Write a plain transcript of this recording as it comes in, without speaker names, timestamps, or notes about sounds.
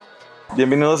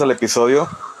Bienvenidos al episodio.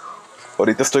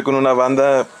 Ahorita estoy con una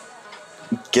banda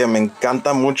que me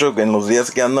encanta mucho en los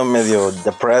días que ando medio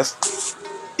depressed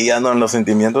y ando en los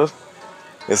sentimientos.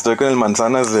 Estoy con el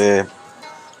Manzanas de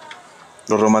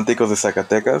Los Románticos de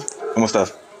Zacatecas. ¿Cómo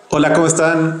estás? Hola, ¿cómo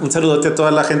están? Un saludote a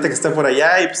toda la gente que está por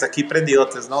allá y pues aquí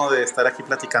prendidotes, ¿no? De estar aquí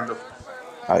platicando.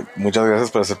 Ay, muchas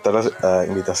gracias por aceptar la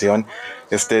invitación.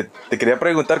 Te quería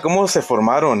preguntar cómo se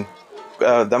formaron.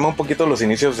 Dame un poquito los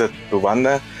inicios de tu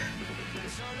banda.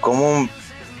 ¿Cómo,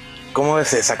 cómo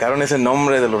se sacaron ese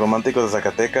nombre de Los Románticos de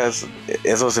Zacatecas?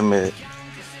 Eso se me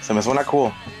suena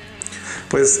cool.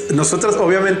 Pues nosotros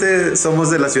obviamente somos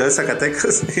de la ciudad de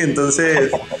Zacatecas y entonces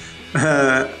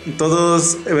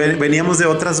todos veníamos de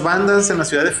otras bandas en la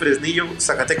ciudad de Fresnillo,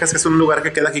 Zacatecas, que es un lugar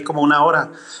que queda aquí como una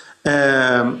hora.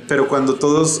 Pero cuando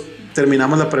todos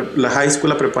terminamos la high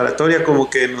school, la preparatoria, como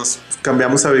que nos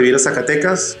cambiamos a vivir a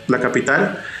Zacatecas, la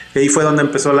capital. Y ahí fue donde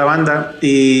empezó la banda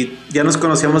y ya nos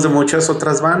conocíamos de muchas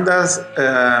otras bandas.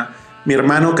 Mi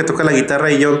hermano que toca la guitarra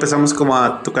y yo empezamos como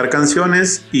a tocar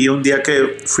canciones y un día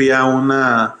que fui a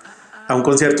un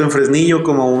concierto en Fresnillo,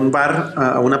 como un bar,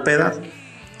 a una peda,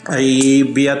 ahí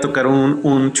vi a tocar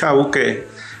un chavo que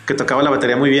tocaba la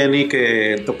batería muy bien y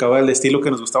que tocaba el estilo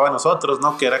que nos gustaba a nosotros,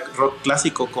 ¿no? Que era rock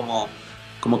clásico como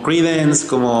Creedence,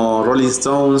 como Rolling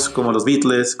Stones, como los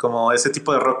Beatles, como ese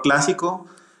tipo de rock clásico.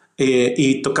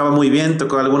 Y tocaba muy bien,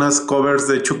 tocaba algunas covers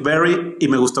de Chuck Berry y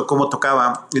me gustó cómo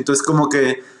tocaba. Entonces como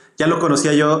que ya lo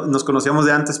conocía yo, nos conocíamos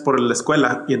de antes por la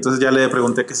escuela y entonces ya le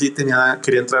pregunté que sí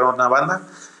quería entrar a una banda.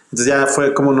 Entonces ya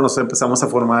fue como nos empezamos a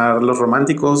formar Los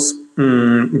Románticos.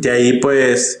 De ahí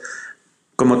pues,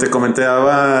 como te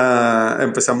comentaba,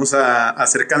 empezamos a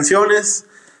hacer canciones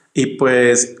y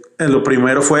pues lo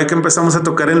primero fue que empezamos a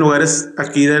tocar en lugares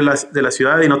aquí de la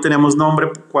ciudad y no teníamos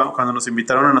nombre cuando nos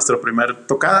invitaron a nuestra primera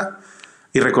tocada.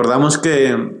 Y recordamos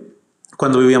que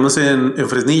cuando vivíamos en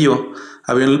Fresnillo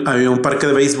había un parque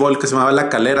de béisbol que se llamaba La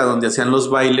Calera, donde hacían los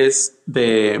bailes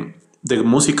de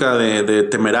música, de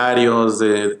Temerarios,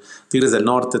 de Tigres del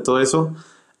Norte, todo eso.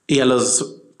 Y a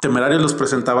los Temerarios los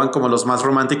presentaban como los más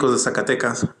románticos de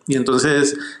Zacatecas. Y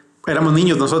entonces éramos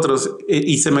niños nosotros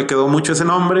y se me quedó mucho ese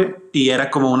nombre y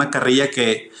era como una carrilla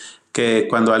que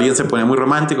cuando alguien se ponía muy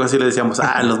romántico así le decíamos,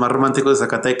 los más románticos de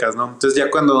Zacatecas, ¿no? Entonces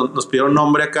ya cuando nos pidieron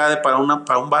nombre acá para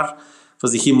un bar,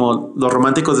 pues dijimos Los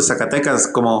Románticos de Zacatecas,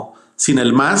 como sin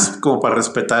el más, como para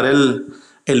respetar el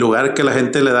lugar que la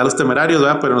gente le da a los Temerarios,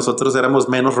 ¿verdad? Pero nosotros éramos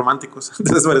menos románticos,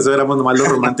 entonces por eso éramos nomás Los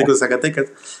Románticos de Zacatecas.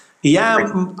 Y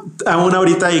ya aún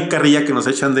ahorita hay carrilla que nos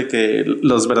echan de que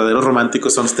los verdaderos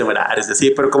románticos son los Temerarios,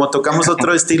 así, pero como tocamos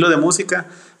otro estilo de música,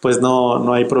 pues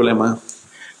no hay problema.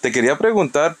 Te quería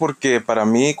preguntar porque para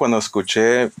mí cuando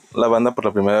escuché la banda por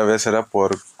la primera vez era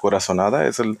por Corazonada,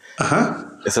 Ajá.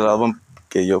 es el álbum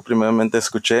que yo primeramente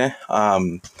escuché,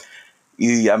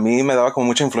 y a mí me daba como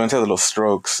mucha influencia de los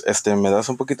Strokes. ¿Me das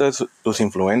un poquito de tus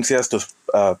influencias, tus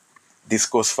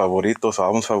discos favoritos o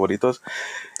álbumes favoritos?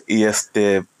 Y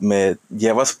me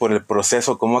llevas por el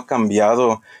proceso, cómo ha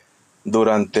cambiado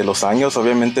durante los años.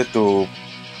 Obviamente tu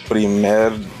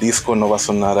primer disco no va a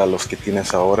sonar a los que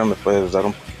tienes ahora. ¿Me puedes dar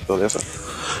un poquito de eso?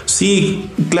 Sí,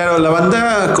 claro, la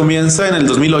banda comienza en el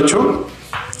 2008.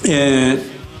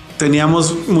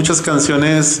 Teníamos muchas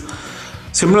canciones,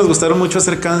 siempre nos gustaron mucho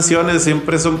hacer canciones,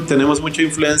 tenemos mucha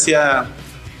influencia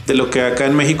de lo que acá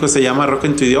en México se llama rock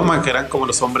en tu idioma, que eran como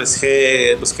los Hombres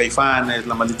G, los Caifanes,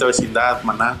 La Maldita Vecindad,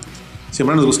 Maná.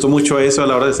 Siempre nos gustó mucho eso a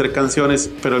la hora de hacer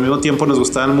canciones, pero al mismo tiempo nos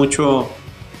gustaban mucho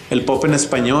el pop en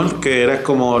español, que era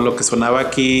como lo que sonaba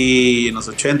aquí en los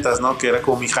ochentas, ¿no? Que era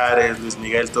como Mijares, Luis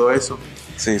Miguel, todo eso.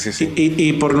 Sí, sí, sí.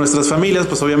 Y por nuestras familias,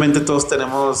 pues obviamente todos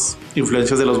tenemos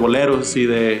influencias de los boleros y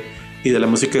de la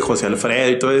música de José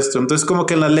Alfredo y todo esto. Entonces como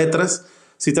que en las letras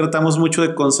sí tratamos mucho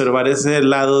de conservar ese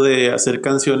lado de hacer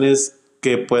canciones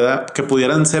que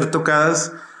pudieran ser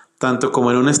tocadas tanto como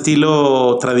en un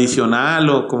estilo tradicional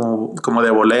o como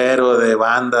de bolero, de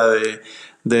banda,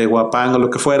 de guapango, lo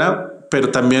que fuera, pero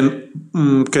también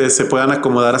que se puedan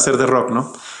acomodar a ser de rock,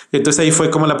 ¿no? Entonces ahí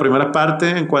fue como la primera parte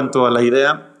en cuanto a la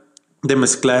idea de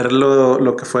mezclar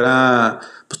lo que fuera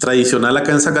pues, tradicional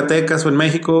acá en Zacatecas o en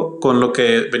México con lo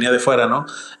que venía de fuera, ¿no?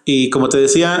 Y como te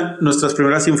decía, nuestras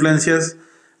primeras influencias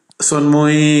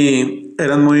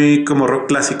eran muy como rock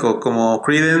clásico, como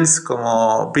Creedence,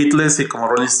 como Beatles y como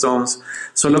Rolling Stones,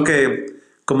 solo que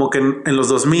como que en los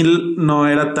 2000 no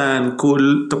era tan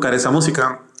cool tocar esa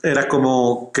música, era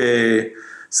como que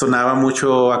sonaba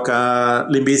mucho acá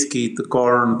Limp Bizkit,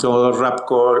 Korn, todo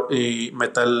rapcore y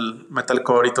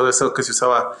metalcore y todo eso que se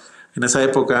usaba en esa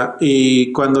época.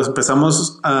 Y cuando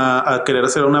empezamos a querer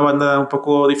hacer una banda un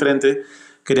poco diferente,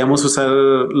 queríamos usar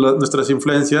nuestras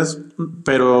influencias,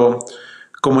 pero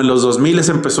como en los 2000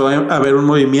 empezó a haber un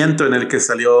movimiento en el que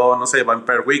salió, no sé,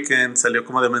 Vampire Weekend, salió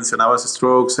como mencionabas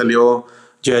Strokes, salió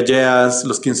Yeah Yeahs,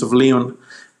 los Kings of Leon,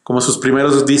 como sus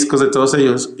primeros discos de todos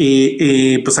ellos.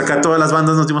 Y pues acá todas las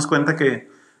bandas nos dimos cuenta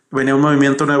que venía un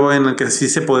movimiento nuevo en el que sí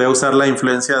se podía usar la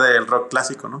influencia del rock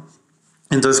clásico, ¿no?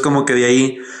 Entonces como que de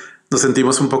ahí nos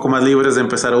sentimos un poco más libres de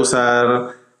empezar a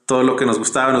usar todo lo que nos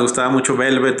gustaba. Nos gustaba mucho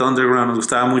Velvet Underground, nos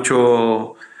gustaba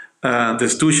mucho The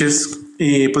Stooges.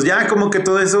 Y pues ya como que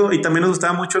todo eso, y también nos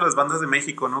gustaban mucho las bandas de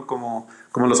México, ¿no? Como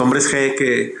los Hombres G,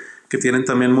 que tienen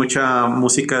también mucha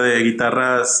música de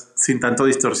guitarras sin tanto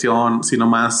distorsión, sino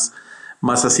más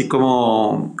así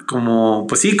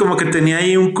pues sí, como que tenía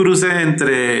ahí un cruce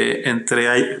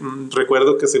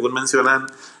recuerdo que según mencionan,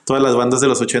 todas las bandas de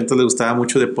los 80 les gustaba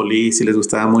mucho The Police y les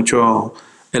gustaba mucho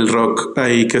el rock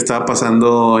ahí que estaba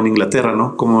pasando en Inglaterra,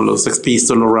 ¿no? Como los Sex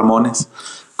Pistols, los Ramones,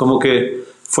 como que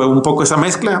fue un poco esa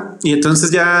mezcla. Y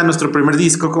entonces ya nuestro primer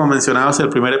disco, como mencionabas, el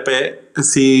primer EP,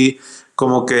 sí,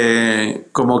 como que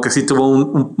sí tuvo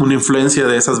una influencia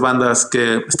de esas bandas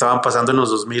que estaban pasando en los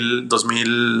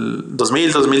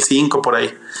 2005 por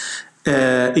ahí.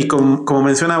 Y como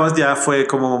mencionabas, ya fue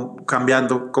como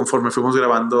cambiando conforme fuimos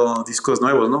grabando discos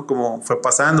nuevos, ¿no? Como fue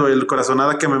pasando. El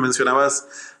Corazonada que me mencionabas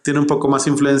tiene un poco más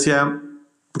influencia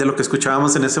de lo que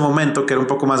escuchábamos en ese momento, que era un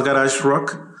poco más garage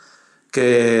rock,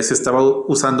 que se estaba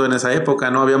usando en esa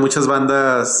época, ¿no? Había muchas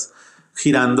bandas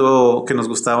girando que nos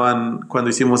gustaban cuando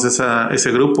hicimos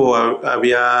ese grupo.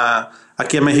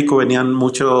 Aquí en México venían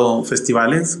muchos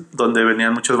festivales donde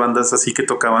venían muchas bandas así que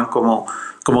tocaban como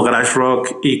garage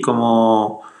rock y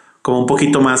como un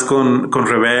poquito más con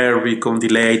reverb y con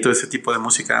delay y todo ese tipo de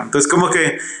música. Entonces como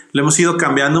que lo hemos ido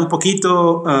cambiando un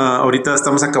poquito. Ahorita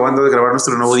estamos acabando de grabar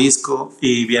nuestro nuevo disco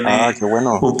y viene Qué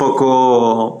bueno. un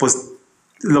poco pues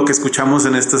lo que escuchamos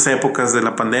en estas épocas de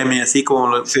la pandemia, así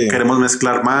como Sí. queremos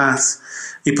mezclar más.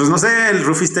 Y pues no sé, el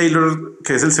Rufus Taylor,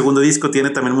 que es el segundo disco,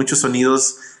 tiene también muchos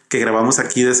sonidos que grabamos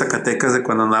aquí de Zacatecas de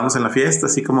cuando andábamos en la fiesta,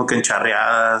 así como que en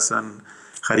charreadas, en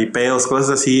jaripeos, cosas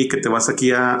así, que te vas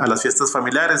aquí a las fiestas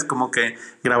familiares, como que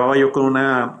grababa yo con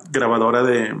una grabadora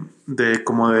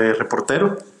como de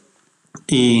reportero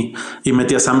y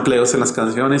metía sampleos en las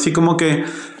canciones y como que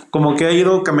ha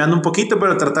ido cambiando un poquito,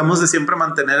 pero tratamos de siempre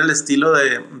mantener el estilo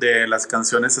de las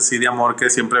canciones así de amor que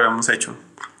siempre habíamos hecho.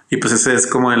 Y pues ese es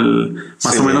como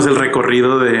más o menos el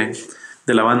recorrido de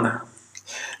la banda.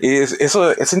 Y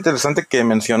eso es interesante que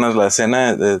mencionas la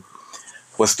escena de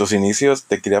pues tus inicios.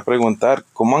 Te quería preguntar,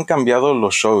 ¿cómo han cambiado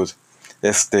los shows?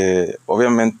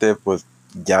 Obviamente pues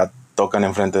ya tocan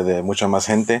enfrente de mucha más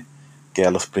gente que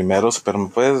a los primeros, pero ¿me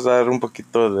puedes dar un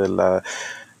poquito de la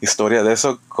historia de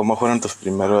eso? ¿Cómo fueron tus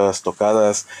primeras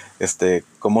tocadas?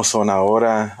 ¿Cómo son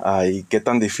ahora? ¿Y qué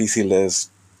tan difícil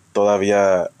es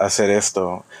todavía hacer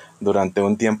esto durante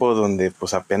un tiempo donde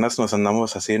pues apenas nos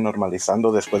andamos así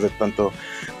normalizando después de tanto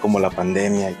como la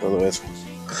pandemia y todo eso?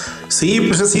 Sí,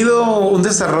 pues ha sido un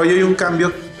desarrollo y un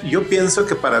cambio. Yo pienso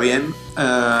que para bien.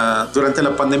 Durante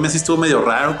la pandemia sí estuvo medio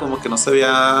raro, como que no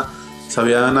sabía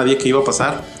nadie qué iba a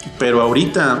pasar. Pero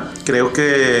ahorita creo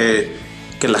que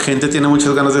la gente tiene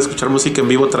muchas ganas de escuchar música en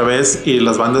vivo otra vez y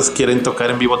las bandas quieren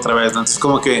tocar en vivo otra vez, ¿no? Entonces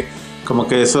como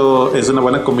que eso es una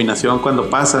buena combinación cuando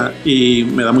pasa y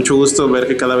me da mucho gusto ver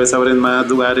que cada vez abren más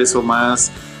lugares o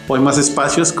hay más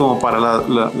espacios como para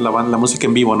la música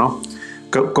en vivo, ¿no?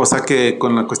 Cosa que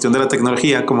con la cuestión de la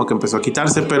tecnología como que empezó a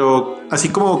quitarse, pero así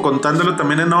como contándolo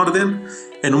también en orden,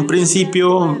 en un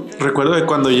principio recuerdo que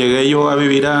cuando llegué yo a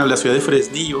vivir a la ciudad de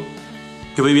Fresnillo,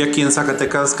 yo vivía aquí en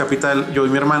Zacatecas capital, yo y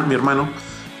mi hermano,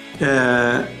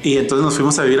 y entonces nos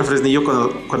fuimos a vivir a Fresnillo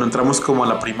cuando entramos como a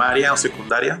la primaria o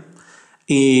secundaria,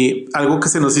 y algo que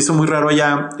se nos hizo muy raro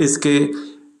allá es que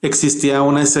existía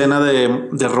una escena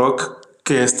de rock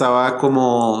que estaba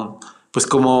pues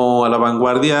como a la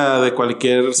vanguardia de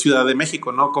cualquier ciudad de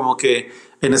México, ¿no? Como que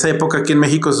en esa época aquí en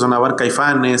México sonaban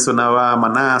Caifanes, sonaba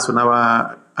Maná,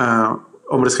 sonaba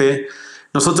Hombres G.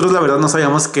 Nosotros la verdad no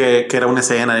sabíamos que era una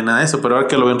escena ni nada de eso, pero ahora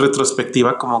que lo veo en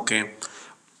retrospectiva, como que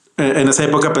en esa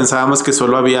época pensábamos que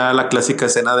solo había la clásica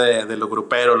escena de los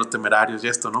gruperos, los temerarios y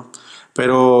esto, ¿no?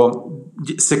 Pero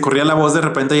se corría la voz de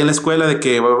repente ahí en la escuela de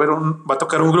que va a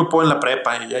tocar un grupo en la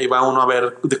prepa y ahí va uno a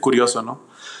ver de curioso, ¿no?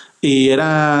 Y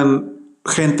eran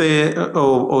gente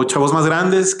o chavos más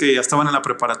grandes que ya estaban en la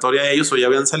preparatoria ellos o ya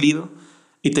habían salido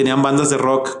y tenían bandas de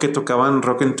rock que tocaban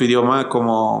rock en tu idioma,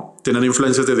 como tenían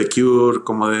influencias de The Cure,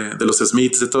 como de los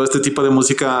Smiths, de todo este tipo de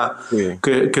música Sí,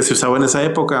 que se usaba en esa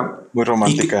época. muy Y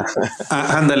romántica.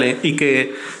 ándale,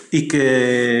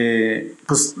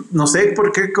 pues no sé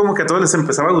por qué como que a todos les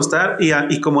empezaba a gustar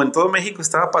y como en todo México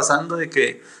estaba pasando de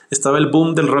que estaba el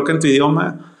boom del rock en tu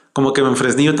idioma, como que en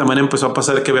Fresnillo también empezó a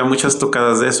pasar que había muchas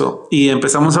tocadas de eso y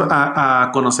empezamos a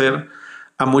conocer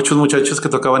a muchos muchachos que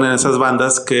tocaban en esas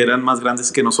bandas que eran más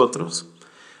grandes que nosotros.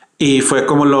 Y fue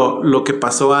como lo que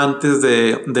pasó antes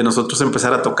de nosotros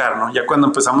empezar a tocar, ¿no? Ya cuando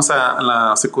empezamos a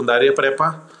la secundaria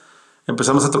prepa,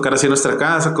 empezamos a tocar así en nuestra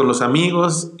casa con los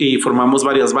amigos y formamos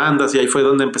varias bandas y ahí fue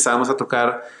donde empezamos a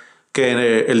tocar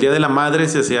que el Día de la Madre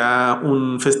se hacía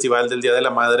un festival del Día de la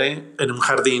Madre en un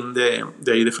jardín de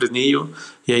ahí de Fresnillo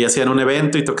y ahí hacían un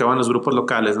evento y tocaban los grupos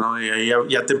locales, ¿no? Y ahí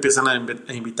ya te empiezan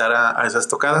a invitar a esas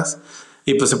tocadas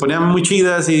y pues se ponían muy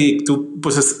chidas y tú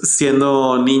pues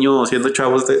siendo niño o siendo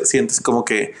chavo te sientes como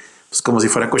que pues como si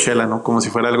fuera Coachella, ¿no? Como si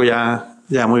fuera algo ya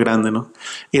muy grande, ¿no?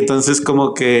 Y entonces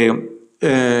como que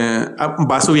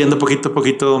va subiendo poquito a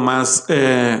poquito más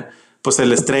pues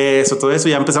el estrés o todo eso.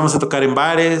 Ya empezamos a tocar en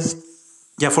bares,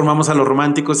 ya formamos a los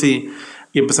románticos y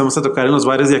empezamos a tocar en los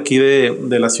bares de aquí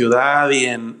de la ciudad y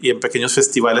en pequeños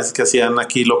festivales que hacían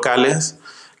aquí locales,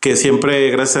 que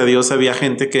siempre, gracias a Dios, había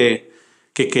gente que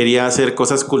quería hacer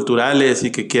cosas culturales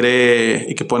y que quiere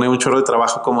y que pone un chorro de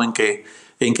trabajo como en que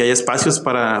haya espacios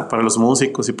para los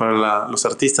músicos y para los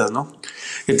artistas, ¿no?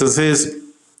 Entonces,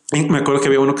 me acuerdo que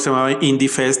había uno que se llamaba Indie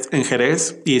Fest en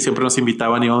Jerez y siempre nos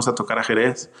invitaban y íbamos a tocar a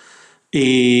Jerez.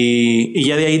 Y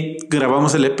ya de ahí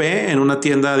grabamos el EP en una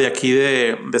tienda de aquí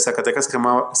de Zacatecas que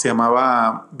se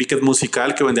llamaba Biket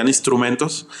Musical, que vendían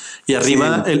instrumentos. Y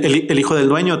arriba Sí, el hijo del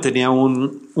dueño tenía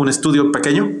un estudio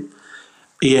pequeño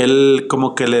y él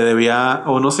como que le debía,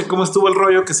 o no sé cómo estuvo el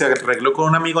rollo, que se arregló con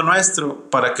un amigo nuestro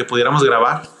para que pudiéramos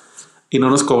grabar y no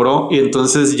nos cobró. Y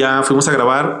entonces ya fuimos a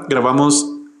grabar,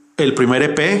 grabamos el primer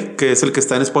EP, que es el que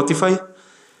está en Spotify.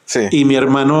 sí. Y mi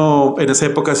hermano, en esa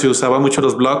época se usaba mucho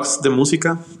los blogs de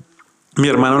música. Mi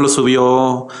hermano lo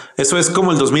subió, eso es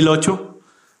como el 2008.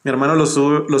 Mi hermano lo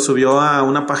subió a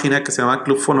una página que se llama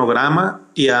Club Fonograma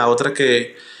y a otra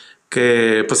que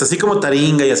pues así como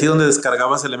Taringa y así donde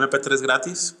descargabas el MP3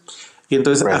 gratis. Y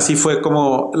entonces Right. así fue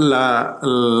como la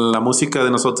música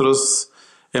de nosotros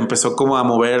empezó como a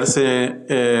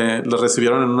moverse. Lo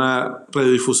recibieron en una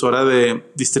radiodifusora de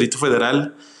Distrito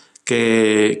Federal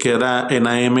que era en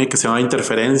AM, que se llamaba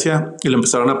Interferencia, y lo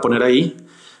empezaron a poner ahí.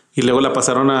 Y luego la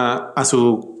pasaron a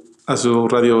su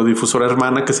radiodifusora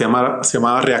hermana que se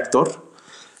llamaba Reactor.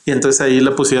 Y entonces ahí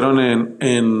la pusieron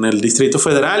en el Distrito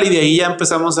Federal y de ahí ya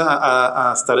empezamos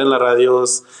a estar en las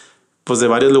radios pues de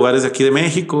varios lugares de aquí de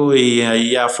México y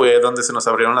ahí ya fue donde se nos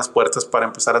abrieron las puertas para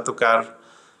empezar a tocar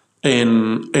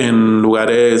en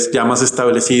lugares ya más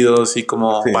establecidos y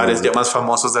como Sí. bares ya más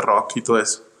famosos de rock y todo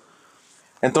eso.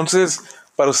 Entonces,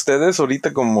 para ustedes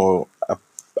ahorita como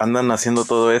andan haciendo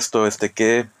todo esto,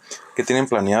 ¿qué tienen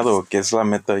planeado? ¿Qué es la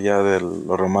meta ya de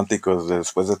los románticos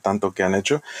después de tanto que han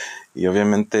hecho? Y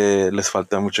obviamente les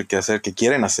falta mucho que hacer, que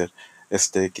quieren hacer.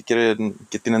 ¿Qué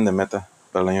tienen de meta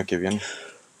para el año que viene?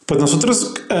 Pues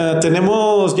nosotros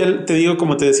tenemos, ya te digo,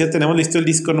 como te decía, tenemos listo el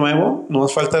disco nuevo.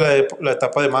 Nos falta la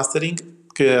etapa de mastering,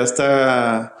 que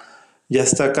ya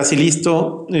está casi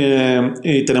listo.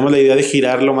 Y tenemos la idea de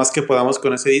girar lo más que podamos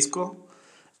con ese disco.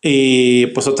 Y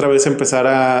pues otra vez empezar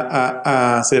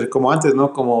a hacer como antes,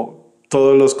 ¿no? Como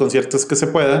todos los conciertos que se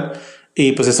puedan.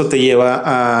 Y pues eso te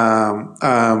lleva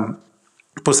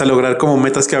pues a lograr como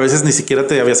metas que a veces ni siquiera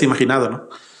te habías imaginado, ¿no?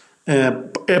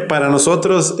 Para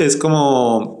nosotros es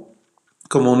como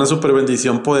una super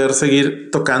bendición poder seguir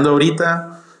tocando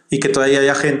ahorita y que todavía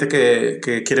haya gente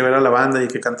que quiere ver a la banda y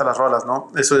que canta las rolas,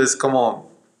 ¿no? Eso es como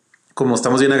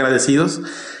estamos bien agradecidos.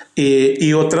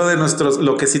 Y otro de nuestros,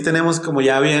 lo que sí tenemos como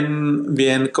ya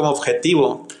bien como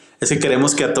objetivo, es que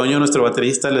queremos que a Toño, nuestro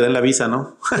baterista, le den la visa,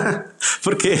 ¿no?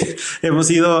 Porque hemos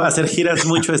ido a hacer giras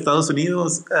mucho a Estados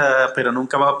Unidos, pero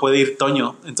nunca va a poder ir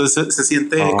Toño. Entonces se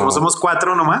siente, como Oh, somos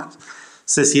cuatro nomás,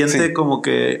 se siente sí, como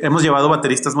que hemos llevado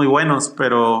bateristas muy buenos,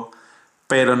 pero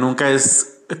nunca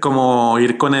es como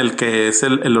ir con el que es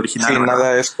el original, sí, ¿verdad?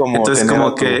 nada es como Entonces tener a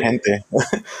como tu que gente.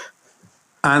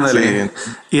 ándale. Sí,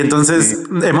 Y sí, entonces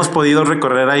hemos podido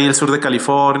recorrer ahí el sur de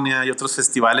California y otros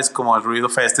festivales como el Ruido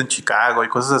Fest en Chicago y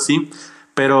cosas así,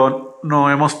 pero no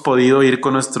hemos podido ir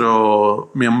con nuestro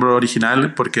miembro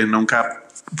original porque nunca,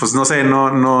 pues no sé,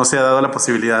 no se ha dado la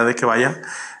posibilidad de que vaya.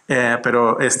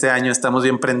 Pero este año estamos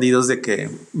bien prendidos de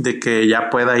que ya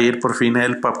pueda ir por fin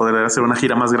él para poder hacer una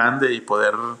gira más grande y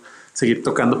poder seguir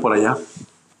tocando por allá.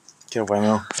 Qué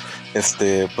bueno. Pues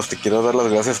te quiero dar las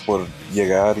gracias por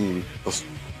llegar y pues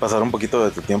pasar un poquito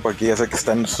de tu tiempo aquí. Ya sé que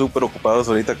están súper ocupados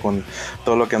ahorita con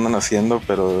todo lo que andan haciendo,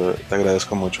 pero te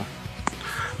agradezco mucho.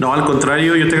 No, al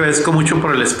contrario, yo te agradezco mucho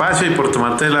por el espacio y por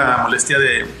tomarte la molestia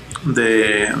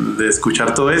de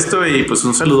escuchar todo esto y pues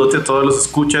un saludote a todos los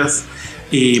escuchas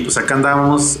y pues acá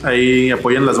andamos, ahí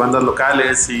apoyan las bandas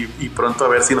locales y pronto a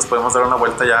ver si nos podemos dar una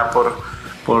vuelta ya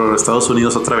por Estados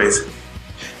Unidos otra vez.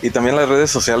 Y también las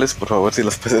redes sociales, por favor, si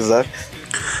las puedes dar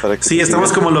para que Sí, te estamos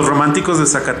sigan. como Los Románticos de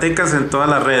Zacatecas en todas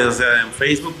las redes, o sea, en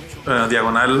Facebook,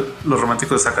 diagonal Los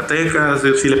Románticos de Zacatecas.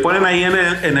 Si le ponen ahí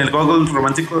en el Google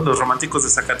Los Románticos de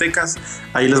Zacatecas,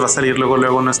 ahí les va a salir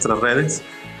luego nuestras redes.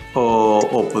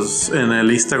 O pues en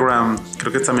el Instagram,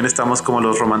 creo que también estamos como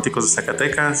Los Románticos de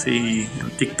Zacatecas y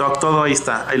en TikTok, todo ahí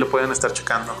está, ahí lo pueden estar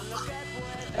checando.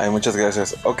 Ay, muchas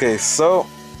gracias. Ok, so,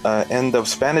 end of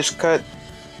Spanish cut,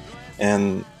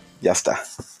 and ya está.